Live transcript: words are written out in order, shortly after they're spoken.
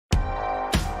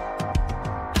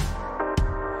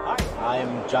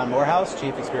I'm John Morhous,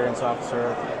 Chief Experience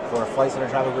Officer for Flight Center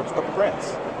Travel Group's corporate brands,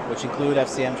 which include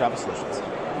FCM Travel Solutions.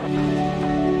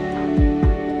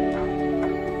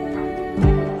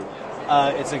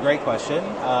 It's a great question,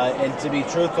 and to be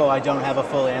truthful, I don't have a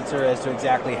full answer as to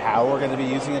exactly how we're going to be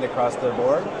using it across the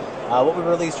board. What we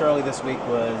released early this week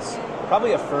was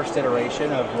probably a first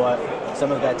iteration of what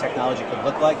some of that technology could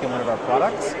look like in one of our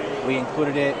products. We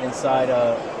included it inside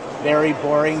a very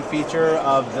boring feature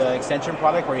of the extension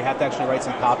product where you have to actually write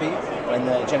some copy, and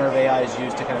the generative AI is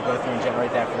used to kind of go through and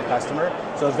generate that for the customer.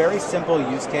 So a very simple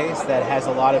use case that has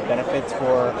a lot of benefits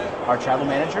for our travel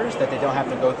managers, that they don't have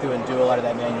to go through and do a lot of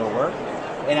that manual work.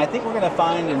 And I think we're going to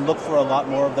find and look for a lot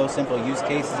more of those simple use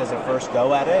cases as a first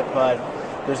go at it, but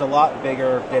there's a lot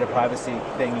bigger data privacy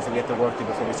things that we have to work through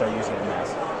before we start using it in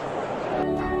mass.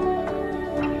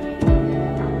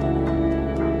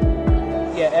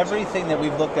 Yeah, everything that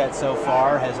we've looked at so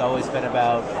far has always been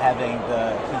about having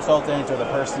the consultant or the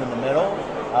person in the middle,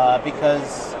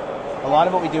 because a lot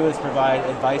of what we do is provide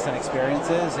advice on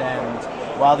experiences,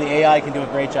 and while the AI can do a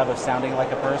great job of sounding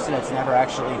like a person, it's never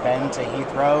actually been to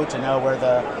Heathrow to know where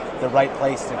the right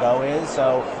place to go is.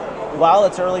 So while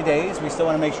it's early days, we still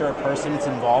want to make sure a person is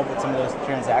involved with some of those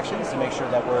transactions to make sure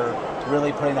that we're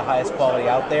really putting the highest quality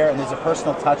out there, and there's a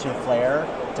personal touch and flair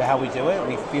to how we do it.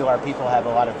 We feel our people have a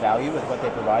lot of value with what they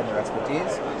provide, their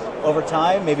expertise. Over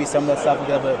time, maybe some of that stuff will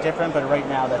get a little bit different, but right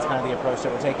now that's kind of the approach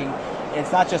that we're taking.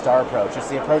 It's not just our approach, it's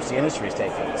the approach the industry is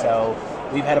taking. So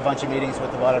we've had a bunch of meetings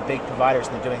with a lot of big providers,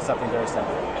 and they're doing something very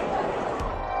similar.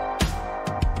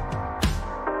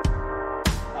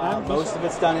 Most of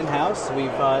it's done in-house.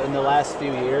 We've, in the last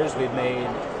few years, we've made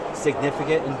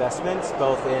significant investments,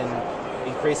 both in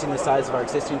increasing the size of our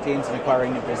existing teams and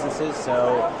acquiring new businesses.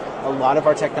 So a lot of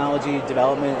our technology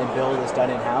development and build is done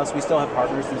in-house. We still have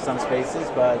partners in some spaces,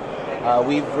 but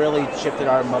we've really shifted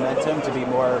our momentum to be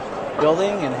more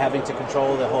building and having to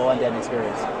control the whole end-to-end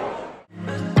experience.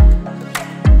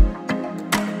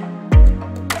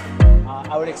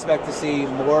 I would expect to see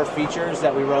more features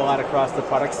that we roll out across the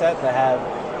product set that have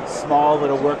small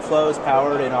little workflows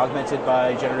powered and augmented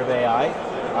by generative AI.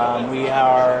 We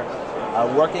are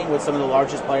working with some of the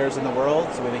largest players in the world,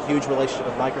 so we have a huge relationship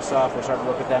with Microsoft. We're starting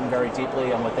to work with them very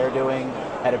deeply on what they're doing.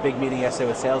 Had a big meeting yesterday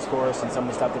with Salesforce and some of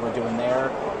the stuff that we're doing there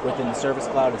within the Service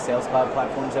Cloud and Sales Cloud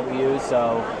platforms that we use.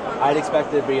 So I'd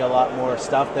expect there to be a lot more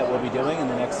stuff that we'll be doing in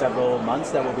the next several months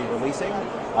that we'll be releasing,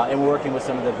 and we're working with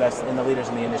some of the best and the leaders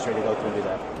in the industry to go through and do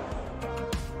that.